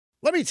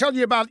Let me tell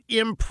you about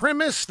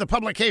Imprimis, the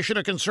publication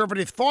of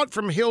conservative thought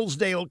from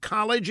Hillsdale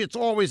College. It's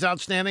always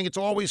outstanding. It's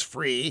always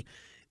free.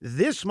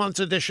 This month's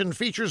edition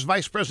features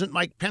Vice President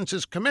Mike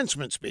Pence's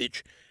commencement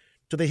speech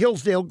to the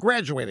Hillsdale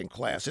graduating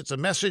class. It's a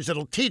message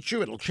that'll teach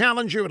you, it'll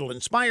challenge you, it'll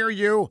inspire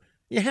you.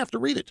 You have to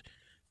read it.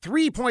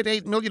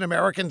 3.8 million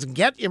Americans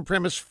get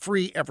Imprimis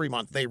free every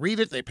month. They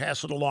read it, they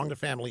pass it along to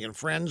family and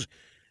friends.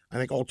 I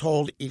think all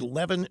told,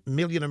 11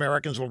 million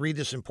Americans will read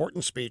this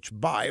important speech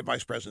by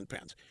Vice President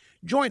Pence.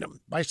 Join him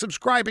by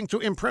subscribing to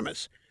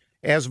Imprimis.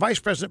 As Vice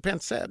President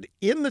Pence said,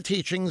 in the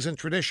teachings and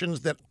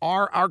traditions that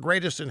are our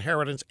greatest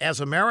inheritance as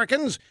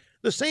Americans,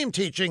 the same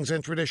teachings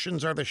and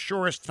traditions are the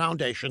surest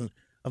foundation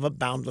of a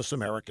boundless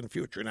American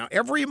future. Now,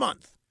 every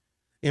month,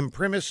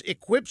 Imprimis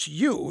equips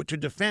you to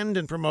defend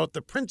and promote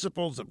the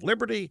principles of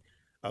liberty,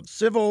 of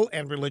civil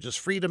and religious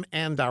freedom,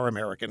 and our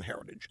American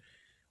heritage.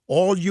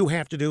 All you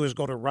have to do is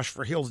go to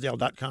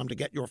rushforhillsdale.com to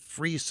get your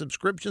free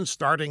subscription,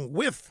 starting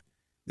with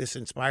this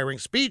inspiring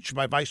speech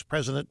by Vice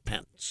President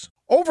Pence.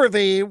 Over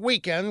the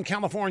weekend,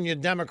 California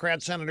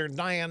Democrat Senator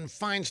Dianne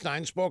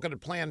Feinstein spoke at a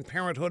Planned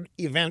Parenthood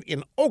event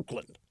in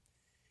Oakland.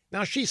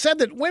 Now, she said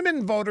that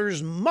women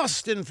voters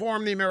must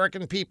inform the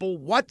American people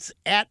what's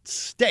at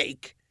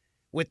stake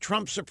with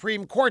Trump's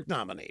Supreme Court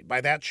nominee.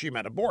 By that, she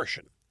meant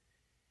abortion.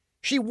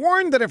 She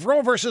warned that if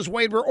Roe v.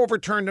 Wade were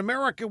overturned,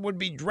 America would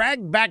be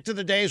dragged back to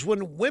the days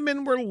when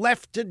women were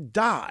left to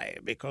die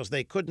because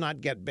they could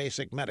not get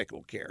basic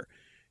medical care.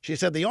 She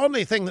said the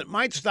only thing that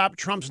might stop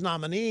Trump's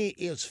nominee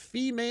is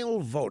female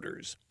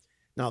voters.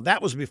 Now,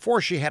 that was before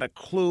she had a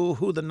clue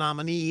who the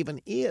nominee even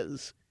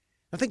is.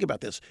 Now, think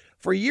about this.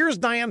 For years,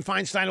 Dianne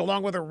Feinstein,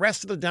 along with the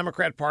rest of the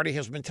Democrat Party,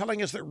 has been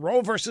telling us that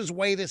Roe v.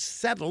 Wade is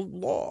settled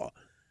law.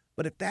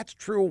 But if that's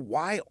true,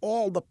 why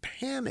all the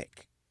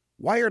panic?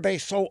 Why are they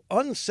so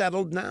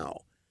unsettled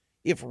now?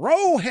 If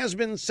Roe has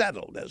been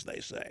settled, as they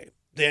say,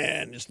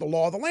 then it's the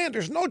law of the land.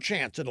 There's no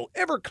chance it'll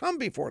ever come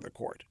before the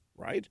court,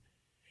 right?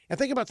 And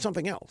think about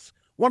something else.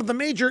 One of the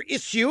major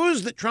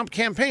issues that Trump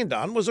campaigned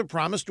on was a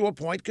promise to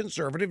appoint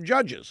conservative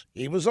judges.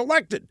 He was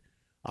elected.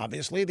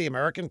 Obviously, the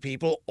American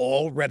people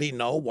already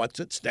know what's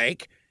at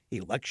stake.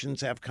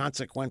 Elections have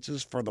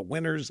consequences for the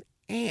winners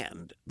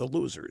and the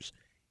losers.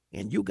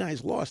 And you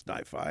guys lost,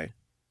 Hi-Fi,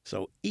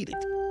 so eat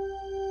it.